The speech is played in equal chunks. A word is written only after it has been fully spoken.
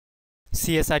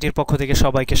সিএসআইটির পক্ষ থেকে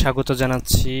সবাইকে স্বাগত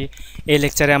জানাচ্ছি। এই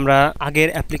লেকচারে আমরা আগের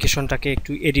অ্যাপ্লিকেশনটাকে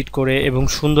একটু এডিট করে এবং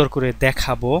সুন্দর করে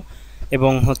দেখাবো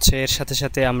এবং এর সাথে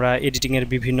সাথে আমরা এডিটিংয়ের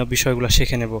বিভিন্ন বিষয়গুলো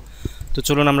শিখে নেব। তো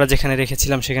চলুন আমরা যেখানে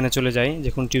রেখেছিলাম সেখানে চলে যাই।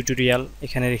 দেখুন টিউটোরিয়াল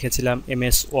এখানে রেখেছিলাম,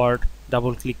 এমএস ওয়ার্ড,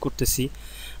 ডাবল ক্লিক করতেছি।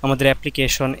 আমাদের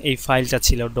অ্যাপ্লিকেশন এই ফাইলটা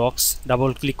ছিল ডক্স,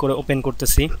 ডাবল ক্লিক করে ওপেন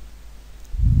করতেছি।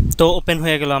 তো ওপেন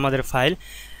হয়ে গেল আমাদের ফাইল।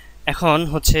 এখন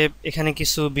এখানে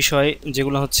কিছু বিষয়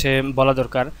যেগুলো বলা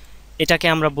দরকার। এটাকে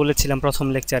আমরা বলেছিলাম প্রথম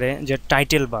লেকচারে যে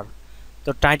টাইটেল বার। তো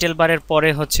টাইটেল বারের পরে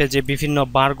যে বিভিন্ন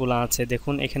বারগুলো আছে,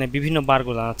 দেখুন এখানে বিভিন্ন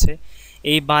বারগুলো আছে।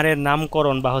 এই বারের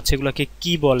নামকরণ বা এগুলোকে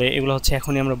কি বলে এগুলো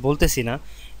এখনই আমরা বলতেছি না,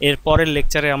 এর পরের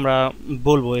লেকচারে আমরা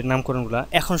বলবো এর নামকরণগুলো।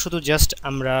 এখন শুধু জাস্ট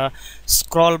আমরা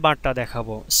স্ক্রল বারটা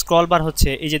দেখাবো। স্ক্রল বার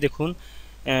এই যে দেখুন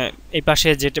এই পাশে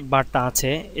যে বারটা আছে,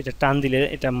 এটা টান দিলে,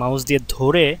 এটা মাউস দিয়ে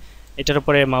ধরে এটার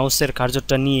উপরে মাউসের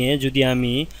কার্সরটা নিয়ে যদি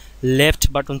আমি লেফট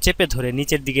বাটন চেপে ধরে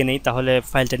নিচের দিকে নেই তাহলে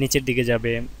ফাইলটা নিচের দিকে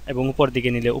যাবে এবং উপর দিকে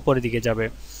নিলে উপরের দিকে যাবে।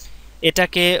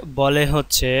 এটাকে বলে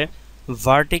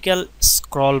ভার্টিক্যাল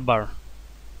স্ক্রল বার।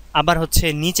 আবার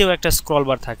নিচেও একটা স্ক্রল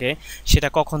বার থাকে। সেটা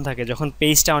কখন থাকে? যখন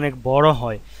পেজটা অনেক বড়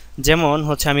হয়। যেমন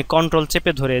আমি কন্ট্রোল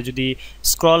চেপে ধরে যদি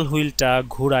স্ক্রল হুইলটা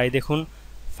ঘুরাই, দেখুন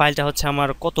ফাইলটা আমার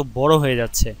কত বড় হয়ে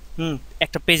যাচ্ছে।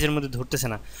 একটা পেজের মধ্যে ধরতেছে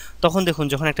না। তখন দেখুন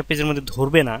যখন একটা পেজের মধ্যে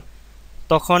ধরবে না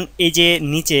তখন এই যে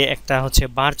নিচে একটা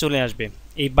বার চলে আসবে।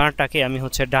 এই বারটাকে আমি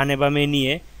ডানে বামে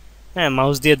নিয়ে,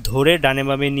 মাউস দিয়ে ধরে ডানে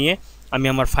বামে নিয়ে আমি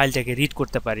আমার ফাইলটাকে রিড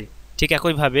করতে পারি। ঠিক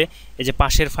একইভাবে এই যে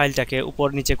পাশের ফাইলটাকে উপর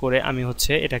নিচে করে আমি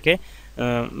এটাকে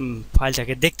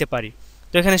ফাইলটাকে দেখতে পারি।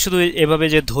 তো এখানে শুধু এভাবে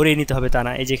যে ধরেই নিতে হবে তা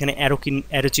না। এই যে এখানে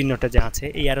অ্যারো চিহ্নটা যে আছে,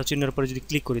 এই অ্যারো চিহ্নের উপরে যদি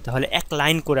ক্লিক করি তাহলে এক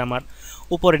লাইন করে আমার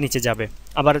উপরে নিচে যাবে।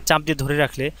 আবার চাপ দিয়ে ধরে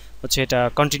রাখলে এটা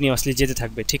কন্টিনিউয়াসলি যেতে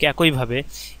থাকবে। ঠিক একইভাবে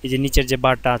এই যে নিচের যে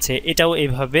বারটা আছে এটাও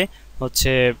এইভাবে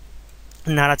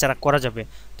নাড়াচাড়া করা যাবে।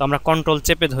 তো আমরা কন্ট্রোল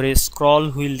চেপে ধরে স্ক্রল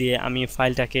হুইল দিয়ে আমি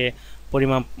ফাইলটাকে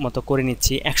পরিমাপ মতো করে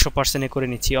নিচ্ছি, 100% করে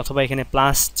নিচ্ছি, অথবা এখানে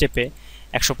প্লাস চেপে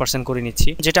 100% করে নিচ্ছি।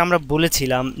 যেটা আমরা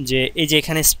বলেছিলাম যে এই যে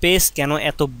এখানে স্পেস কেন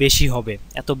এত বেশি হবে,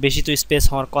 এত বেশি তো স্পেস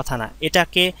হওয়ার কথা না।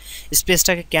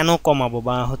 স্পেসটাকে কেন কমাবো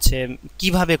বা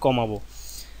কিভাবে কমাবো?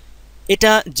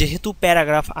 এটা যেহেতু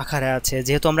প্যারাগ্রাফ আকারে আছে,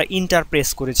 যেহেতু আমরা ইন্টার প্রেস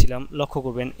করেছিলাম, লক্ষ্য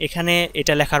করবেন এখানে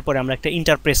এটা লেখার পরে আমরা একটা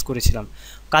ইন্টার প্রেস করেছিলাম,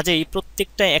 কাজেই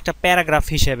প্রত্যেকটাই একটা প্যারাগ্রাফ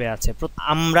হিসেবে আছে।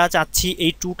 আমরা চাচ্ছি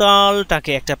এই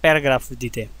টোটালটাকে একটা প্যারাগ্রাফ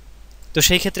দিতে। তো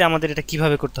সেই ক্ষেত্রে আমাদের এটা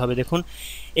কিভাবে করতে হবে? দেখুন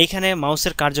এইখানে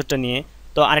মাউসের কার্সরটা নিয়ে,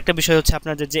 তো আরেকটা বিষয়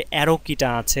আপনাদের যে অ্যারো কিটা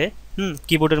আছে,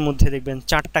 কিবোর্ডের মধ্যে দেখবেন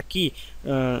 4টা কি,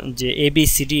 যে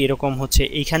ABCD এরকম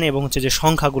এইখানে, এবং যে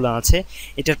সংখ্যাগুলো আছে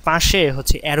এটার পাশে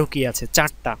অ্যারো কি আছে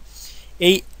 4টা।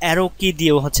 এই অ্যারো কি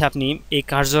দিয়েও আপনি এই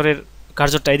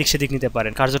কার্সরটা এদিক সেদিক নিতে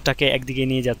পারেন। কার্সরটাকে একদিকে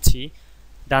নিয়ে যাচ্ছি,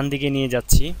 ডান দিকে নিয়ে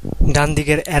যাচ্ছি। ডান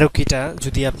দিকের অ্যারো কিটা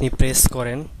যদি আপনি প্রেস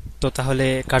করেন তো তাহলে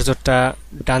কার্সরটা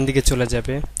ডান দিকে চলে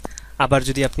যাবে। আবার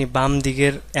যদি আপনি বাম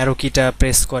দিকের অ্যারো কিটা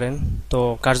প্রেস করেন তো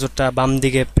কার্সরটা বাম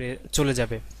দিকে চলে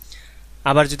যাবে।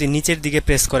 আবার যদি নিচের দিকে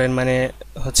প্রেস করেন, মানে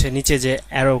নিচে যে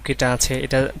অ্যারো কিটা আছে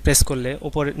এটা প্রেস করলে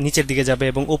উপর নিচের দিকে যাবে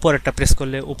এবং উপরেরটা প্রেস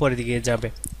করলে উপরের দিকে যাবে।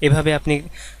 এভাবে আপনি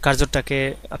কার্সরটাকে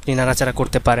আপনি নাড়াচাড়া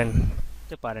করতে পারেন।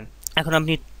 এখন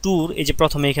আপনি ট্যুর, এই যে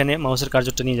প্রথমে এখানে মাউসের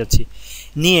কার্সরটা নিয়ে যাচ্ছি,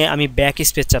 নিয়ে আমি ব্যাক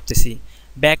স্পেস চাপতেছি।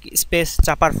 ব্যাক স্পেস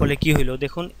চাপার ফলে কি হলো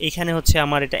দেখুন, এখানে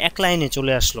আমার এটা এক লাইনে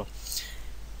চলে আসলো।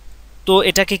 তো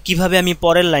এটাকে কিভাবে আমি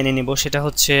পরের লাইনে নেব সেটা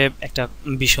একটা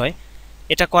বিষয়।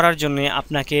 এটা করার জন্য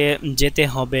আপনাকে যেতে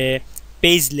হবে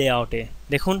পেজ লেআউটে।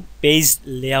 দেখুন পেজ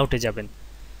লেআউটে যাবেন,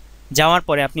 যাওয়ার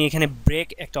পরে আপনি এখানে ব্রেক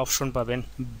একটা অপশন পাবেন,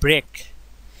 ব্রেক।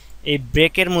 এই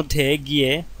ব্রেকের মধ্যে গিয়ে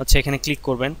এখানে ক্লিক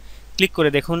করবেন। ক্লিক করে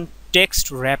দেখুন টেক্সট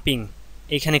র্যাপিং,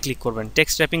 এখানে ক্লিক করবেন।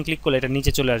 টেক্সট র্যাপিং ক্লিক করলে এটা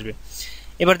নিচে চলে আসবে।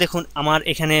 এবার দেখুন আমার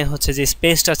এখানে যে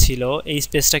স্পেসটা ছিল এই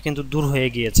স্পেসটা কিন্তু দূর হয়ে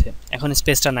গিয়েছে, এখন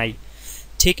স্পেসটা নাই।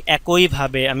 ঠিক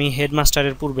একইভাবে আমি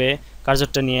হেডমাস্টারের পূর্বে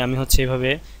কার্সরটা নিয়ে আমি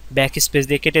এইভাবে ব্যাক স্পেস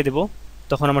দিয়ে কেটে দেব,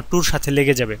 তখন আমার টুর সাথে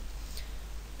লেগে যাবে।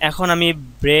 এখন আমি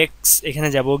ব্রেকস এখানে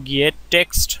যাব, গিয়ে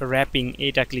টেক্সট র্যাপিং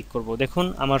এইটা ক্লিক করব। দেখুন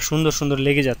আমার সুন্দর সুন্দর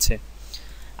লেগে যাচ্ছে।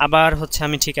 আবার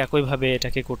আমি ঠিক একইভাবে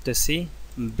এটাকে করতেছি,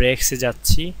 ব্রেকসে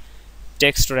যাচ্ছি,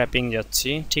 টেক্সট র্যাপিং যাচ্ছি,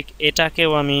 ঠিক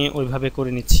এটাকেও আমি ওইভাবে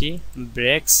করে নিচ্ছি,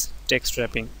 ব্রেকস টেক্সট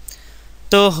র্যাপিং।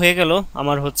 তো হয়ে গেল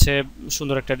আমার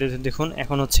সুন্দর একটা। দেখুন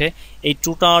এখন এই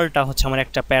টোটালটা আমার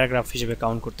একটা প্যারাগ্রাফ হিসেবে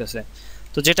কাউন্ট করতেছে।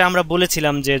 তো যেটা আমরা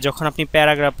বলেছিলাম যে যখন আপনি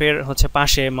প্যারাগ্রাফের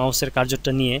পাশে মাউসের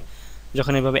কার্সরটা নিয়ে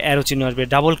যখন এভাবে অ্যারো চিহ্ন আসবে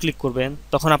ডাবল ক্লিক করবেন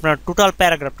তখন আপনার টোটাল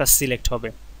প্যারাগ্রাফটা সিলেক্ট হবে।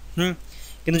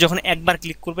 কিন্তু যখন একবার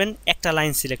ক্লিক করবেন একটা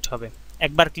লাইন সিলেক্ট হবে,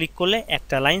 একবার ক্লিক করলে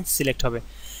একটা লাইন সিলেক্ট হবে।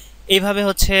 এইভাবে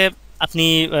আপনি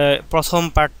প্রথম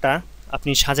পার্টটা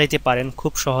আপনি সাজাইতে পারেন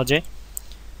খুব সহজে।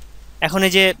 এখন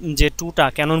এই যে টুটা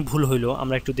কেন ভুল হইলো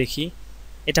আমরা একটু দেখি।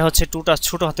 এটা হচ্ছে টুটা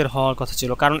ছোট হাতের হওয়ার কথা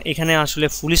ছিল, কারণ এখানে আসলে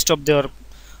ফুল স্টপ দেওয়ার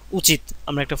উচিত।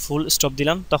 আমরা একটা ফুল স্টপ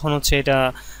দিলাম, তখন হচ্ছে এটা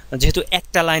যেহেতু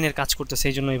একটা লাইনের কাজ করতেছে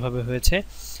এই জন্য এইভাবে হয়েছে।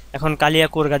 এখন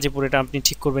কালিয়াকৈর গাজীপুর এটা আপনি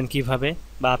ঠিক করবেন কিভাবে,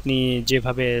 বা আপনি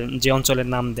যেভাবে যে অঞ্চলের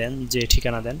নাম দেন, যে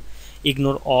ঠিকানা দেন,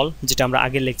 ইগনোর অল, যেটা আমরা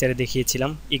আগের লেকচারে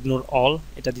দেখিয়েছিলাম, ইগনোর অল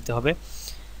এটা দিতে হবে।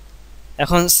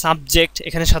 এখন সাবজেক্ট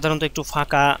এখানে সাধারণত একটু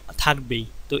ফাঁকা থাকবেই,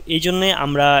 তো এই জন্যে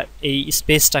আমরা এই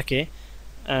স্পেসটাকে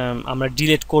আমরা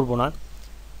ডিলিট করব না,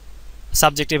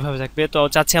 সাবজেক্ট এভাবে থাকবে। তো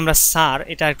চাচ্ছি আমরা স্যার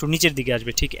এটা একটু নিচের দিকে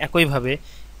আসবে, ঠিক একইভাবে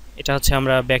এটা হচ্ছে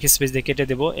আমরা ব্যাক স্পেস দিয়ে কেটে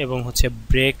দেব এবং হচ্ছে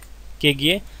ব্রেককে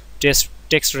গিয়ে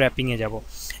টেক্সট র্যাপিংয়ে যাব।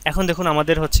 এখন দেখুন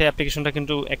আমাদের হচ্ছে অ্যাপ্লিকেশনটা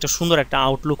কিন্তু একটা সুন্দর একটা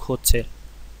আউটলুক হচ্ছে।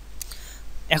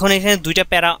 এখন এখানে দুইটা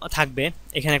প্যারা থাকবে,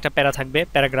 এখানে একটা প্যারা থাকবে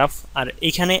প্যারাগ্রাফ, আর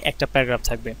এইখানে একটা প্যারাগ্রাফ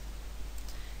থাকবে।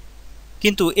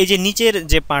 কিন্তু এই যে নিচের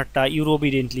যে পার্টটা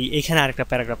ইউরোবিডেন্টলি, এখানে আরেকটা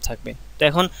প্যারাগ্রাফ থাকবে। তো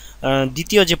এখন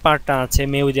দ্বিতীয় যে পার্টটা আছে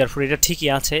মে উইথ দেয়ারফর, এটা ঠিকই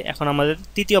আছে, এখন আমাদের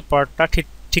তৃতীয় পার্টটা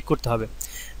ঠিক করতে হবে।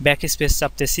 ব্যাক স্পেস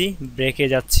চাপতেছি, ব্রেকে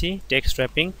যাচ্ছি, টেক্সট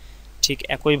র্যাপিং, ঠিক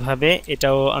একইভাবে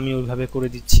এটাও আমি ওইভাবে করে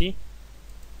দিচ্ছি।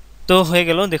 তো হয়ে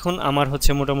গেল, দেখুন আমার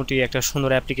হচ্ছে মোটামুটি একটা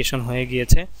সুন্দর অ্যাপ্লিকেশন হয়ে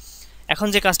গিয়েছে। এখন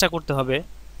যে কাজটা করতে হবে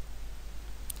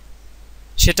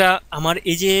সেটা, আমার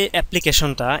এই যে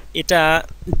অ্যাপ্লিকেশনটা এটা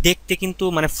দেখতে কিন্তু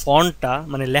মানে ফন্টটা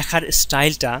মানে লেখার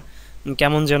স্টাইলটা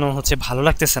কেমন যেন হচ্ছে ভালো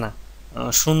লাগতেছে না,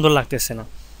 সুন্দর লাগতেছে না।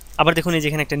 আবার দেখুন এই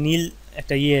যেখানে একটা নীল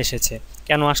একটা এসেছে,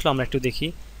 কেন আসলো আমরা একটু দেখি।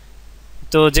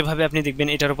 তো যেভাবে আপনি দেখবেন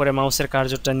এটার উপরে মাউসের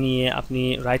কার্যটা নিয়ে আপনি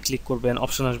রাইট ক্লিক করবেন,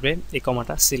 অপশন আসবে, এই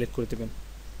কমাটা সিলেক্ট করে দেবেন।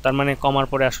 তার মানে কমার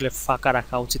পরে আসলে ফাঁকা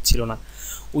রাখা উচিত ছিল না।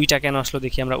 উইটা কেন আসলো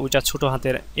দেখি আমরা, উইটা ছোট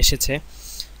হাতের এসেছে।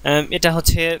 এটা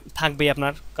হচ্ছে থাকবেই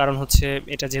আপনার, কারণ হচ্ছে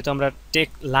এটা যেহেতু আমরা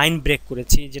লাইন ব্রেক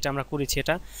করেছি, যেটা আমরা করেছি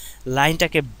এটা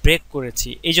লাইনটাকে ব্রেক করেছি,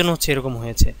 এই জন্য হচ্ছে এরকম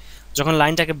হয়েছে। যখন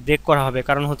লাইনটাকে ব্রেক করা হবে,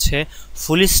 কারণ হচ্ছে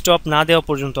ফুল স্টপ না দেওয়া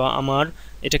পর্যন্ত আমার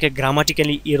এটাকে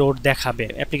গ্রামাটিক্যালি এরর দেখাবে।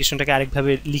 অ্যাপ্লিকেশনটাকে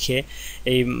আরেকভাবে লিখে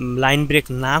এই লাইন ব্রেক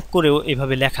না করেও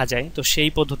এইভাবে লেখা যায়, তো সেই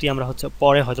পদ্ধতি আমরা হচ্ছে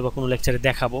পরে হয়তো বা কোনো লেকচারে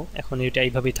দেখাবো। এখন এটা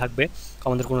এইভাবেই থাকবে,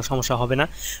 আমাদের কোনো সমস্যা হবে না।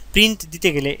 প্রিন্ট দিতে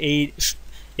গেলে এই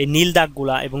নীল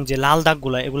দাগগুলা এবং যে লাল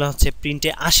দাগগুলা এগুলো হচ্ছে প্রিন্টে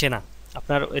আসে না,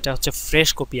 আপনার এটা হচ্ছে ফ্রেশ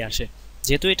কপি আসে,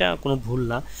 যেহেতু এটা কোনো ভুল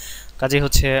না, কাজে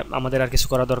হচ্ছে আমাদের আর কিছু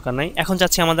করা দরকার নাই। এখন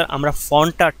যাচ্ছি আমরা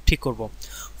ফন্টটা ঠিক করব।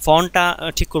 ফন্টটা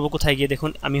ঠিক করব কোথায় গিয়ে,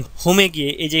 দেখুন আমি হোমে গিয়ে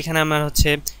এই যে এখানে আমার হচ্ছে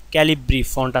ক্যালিব্রি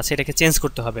ফন্ট আছে, এটাকে চেঞ্জ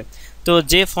করতে হবে। তো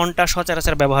যে ফন্টটা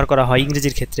সচরাচর ব্যবহার করা হয়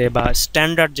ইংরেজির ক্ষেত্রে বা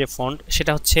স্ট্যান্ডার্ড যে ফন্ট,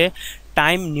 সেটা হচ্ছে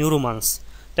টাইম নিউ রোমান্স।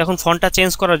 তো এখন ফন্টটা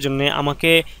চেঞ্জ করার জন্য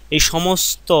আমাকে এই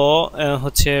সমস্ত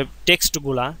হচ্ছে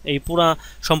টেক্সটগুলা এই পুরা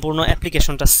সম্পূর্ণ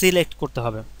অ্যাপ্লিকেশনটা সিলেক্ট করতে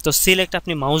হবে। তো সিলেক্ট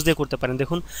আপনি মাউস দিয়ে করতে পারেন,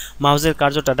 দেখুন মাউসের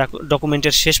কার্যটা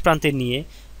ডকুমেন্টের শেষ প্রান্তে নিয়ে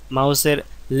মাউসের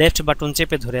লেফট বাটন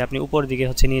চেপে ধরে আপনি উপর দিকে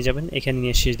হচ্ছে নিয়ে যাবেন, এখানে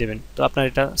নিয়ে শেষ দেবেন, তো আপনার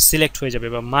এটা সিলেক্ট হয়ে যাবে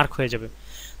বা মার্ক হয়ে যাবে।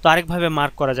 তো আরেকভাবে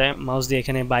মার্ক করা যায়, মাউস দিয়ে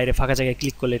এখানে বাইরে ফাঁকা জায়গায়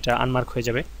ক্লিক করলে এটা আনমার্ক হয়ে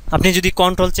যাবে। আপনি যদি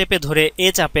কন্ট্রোল চেপে ধরে এ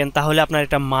চাপেন তাহলে আপনার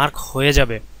এটা মার্ক হয়ে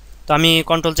যাবে। তো আমি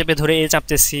কন্ট্রোল চেপে ধরে এ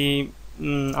চাপতেছি,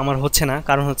 আমার হচ্ছে না,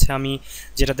 কারণ হচ্ছে আমি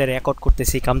যেটাতে রেকর্ড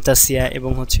করতেছি কামতাসিয়া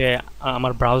এবং হচ্ছে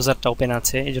আমার ব্রাউজারটা ওপেন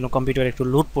আছে, এই জন্য কম্পিউটার একটু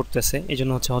লোড পড়তেছে, এই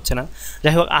জন্য হচ্ছে না।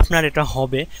 যাই হোক আপনার এটা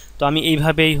হবে। তো আমি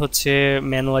এইভাবেই হচ্ছে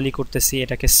ম্যানুয়ালি করতেছি,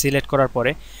 এটাকে সিলেক্ট করার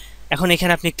পরে এখন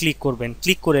এখানে আপনি ক্লিক করবেন,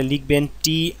 ক্লিক করে লিখবেন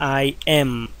TIM,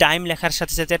 টাইম লেখার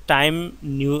সাথে সাথে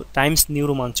টাইমস নিউ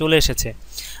রোমান চলে এসেছে।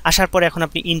 আসার পরে এখন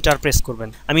আপনি ইন্টার প্রেস করবেন।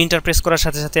 আমি ইন্টার প্রেস করার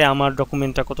সাথে সাথে আমার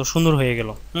ডকুমেন্টটা কত সুন্দর হয়ে গেল,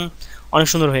 অনেক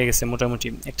সুন্দর হয়ে গেছে, মোটামুটি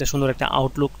একটা সুন্দর একটা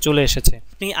আউটলুক চলে এসেছে।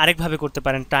 আপনি আরেকভাবে করতে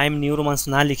পারেন, টাইম নিউ রোমান্স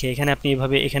না লিখে এখানে আপনি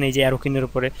এইভাবে এখানে এই যে অ্যারো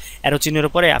চিহ্নের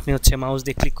উপরে আপনি হচ্ছে মাউস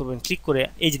দিয়ে ক্লিক করবেন, ক্লিক করে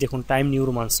এই যে দেখুন টাইম নিউ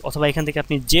রোমান্স, অথবা এখান থেকে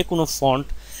আপনি যে কোনো ফন্ট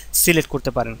সিলেক্ট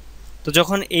করতে পারেন। তো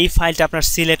যখন এই ফাইলটা আপনার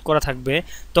সিলেক্ট করা থাকবে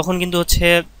তখন কিন্তু হচ্ছে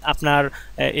আপনার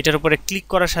এটার উপরে ক্লিক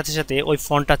করার সাথে সাথে ওই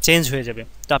ফন্টটা চেঞ্জ হয়ে যাবে।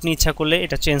 তো আপনি ইচ্ছা করলে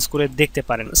এটা চেঞ্জ করে দেখতে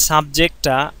পারেন।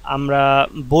 সাবজেক্টটা আমরা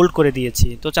বোল্ড করে দিয়েছি,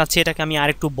 তো চাচ্ছি এটাকে আমি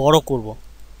আরেকটু বড় করব।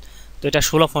 তো এটা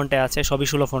 16 ফন্টে আছে, সবই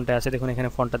 16 ফন্টে আছে, দেখুন এখানে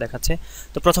ফন্টটা দেখাচ্ছে।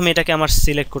 তো প্রথমে এটাকে আমার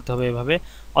সিলেক্ট করতে হবে এভাবে,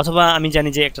 অথবা আমি জানি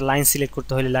যে একটা লাইন সিলেক্ট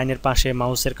করতে হলে লাইনের পাশে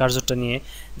মাউসের কার্সরটা নিয়ে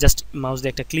জাস্ট মাউস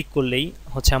দিয়ে একটা ক্লিক করলেই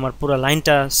হচ্ছে আমার পুরো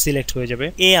লাইনটা সিলেক্ট হয়ে যাবে।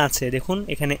 এ আছে, দেখুন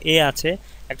এখানে এ আছে,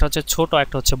 একটা হচ্ছে ছোট,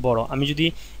 একটা হচ্ছে বড়। আমি যদি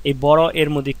এই বড় এর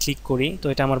মধ্যে ক্লিক করি তো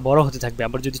এটা আমার বড় হতে থাকবে,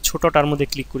 আবার যদি ছোটটার মধ্যে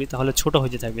ক্লিক করি তাহলে ছোট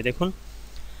হতে থাকবে, দেখুন।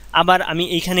 আবার আমি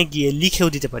এইখানে গিয়ে লিখেও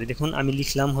দিতে পারি, দেখুন আমি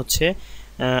লিখলাম হচ্ছে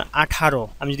 18,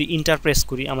 আমি যদি ইন্টার প্রেস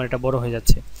করি আমার এটা বড় হয়ে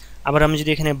যাচ্ছে। আবার আমি যদি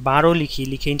এখানে 12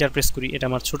 লিখে ইন্টার প্রেস করি এটা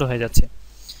আমার ছোট হয়ে যাচ্ছে।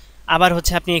 আবার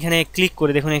হচ্ছে আপনি এখানে ক্লিক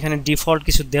করে দেখুন এখানে ডিফল্ট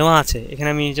কিছু দেওয়া আছে, এখানে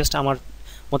আমি জাস্ট আমার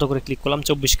মতো করে ক্লিক করলাম,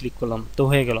 24 ক্লিক করলাম, তো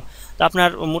হয়ে গেল। তো আপনার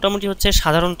মোটামুটি হচ্ছে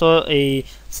সাধারণত এই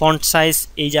ফন্ট সাইজ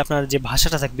এই যে আপনার যে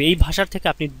ভাষাটা থাকবে এই ভাষার থেকে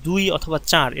আপনি 2 অথবা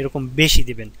 4 এরকম বেশি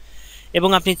দিবেন। এবং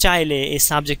আপনি চাইলে এই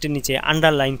সাবজেক্টের নিচে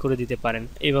আন্ডারলাইন করে দিতে পারেন,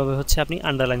 এভাবে হচ্ছে আপনি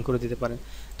আন্ডারলাইন করে দিতে পারেন।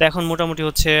 তো এখন মোটামুটি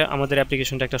হচ্ছে আমাদের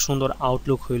অ্যাপ্লিকেশনটা একটা সুন্দর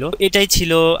আউটলুক হইলো। এটাই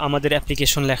ছিল আমাদের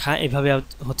অ্যাপ্লিকেশন লেখা। এভাবে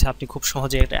হচ্ছে আপনি খুব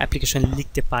সহজে একটা অ্যাপ্লিকেশন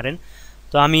লিখতে পারেন।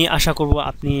 তো আমি আশা করব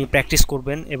আপনি প্র্যাকটিস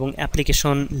করবেন এবং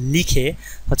অ্যাপ্লিকেশন লিখে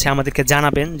হচ্ছে আমাদেরকে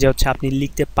জানাবেন যে হচ্ছে আপনি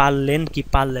লিখতে পারলেন কি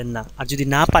পারলেন না। আর যদি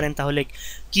না পারেন তাহলে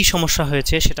কি সমস্যা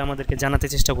হয়েছে সেটা আমাদেরকে জানাতে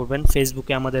চেষ্টা করবেন।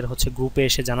 ফেসবুকে আমাদের হচ্ছে গ্রুপে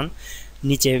এসে জানান,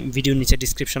 নিচে ভিডিওর নিচে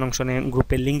ডিসক্রিপশন অংশে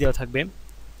গ্রুপের লিঙ্ক দেওয়া থাকবে,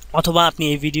 অথবা আপনি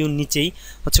এই ভিডিওর নিচেই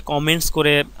হচ্ছে কমেন্টস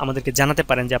করে আমাদেরকে জানাতে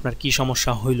পারেন যে আপনার কি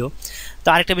সমস্যা হইলো। তো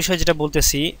আরেকটা বিষয় যেটা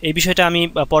বলতেছি, এই বিষয়টা আমি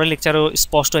পরের লেকচারও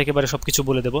স্পষ্ট একেবারে সব কিছু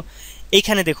বলে দেবো।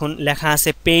 এইখানে দেখুন লেখা আছে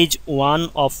পেজ 1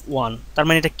 of 1, তার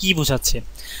মানে এটা কি বোঝাচ্ছে?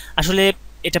 আসলে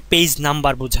এটা পেজ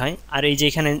নাম্বার বোঝায়। আর এই যে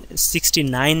এখানে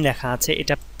 69 লেখা আছে,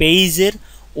 এটা পেজের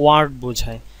ওয়ার্ড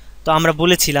বোঝায়। তো আমরা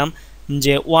বলেছিলাম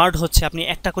যে ওয়ার্ড হচ্ছে আপনি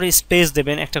একটা করে স্পেস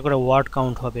দেবেন, একটা করে ওয়ার্ড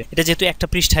কাউন্ট হবে। এটা যেহেতু একটা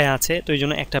পৃষ্ঠায় আছে তো এই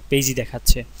জন্য একটা পেজই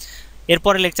দেখাচ্ছে।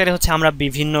 এরপরে লেকচারে হচ্ছে আমরা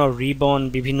বিভিন্ন রিবন,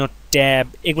 বিভিন্ন ট্যাব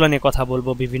এগুলো নিয়ে কথা বলবো,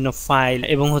 বিভিন্ন ফাইল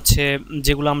এবং হচ্ছে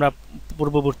যেগুলো আমরা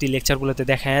পূর্ববর্তী লেকচারগুলোতে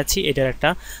দেখা যাচ্ছি এটার একটা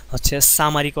হচ্ছে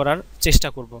সামারি করার চেষ্টা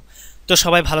করব। তো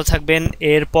সবাই ভালো থাকবেন।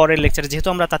 এর পরের লেকচারে যেহেতু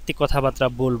আমরা তাত্ত্বিক কথাবার্তা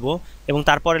বলবো এবং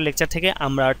তারপরের লেকচার থেকে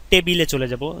আমরা টেবিলে চলে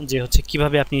যাব, যে হচ্ছে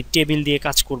কিভাবে আপনি টেবিল দিয়ে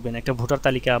কাজ করবেন, একটা ভোটার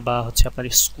তালিকা বা হচ্ছে আপনার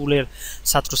স্কুলের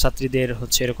ছাত্রছাত্রীদের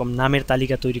হচ্ছে এরকম নামের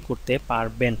তালিকা তৈরি করতে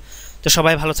পারবেন। তো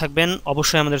সবাই ভালো থাকবেন,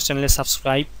 অবশ্যই আমাদের চ্যানেলে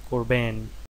সাবস্ক্রাইব করবেন।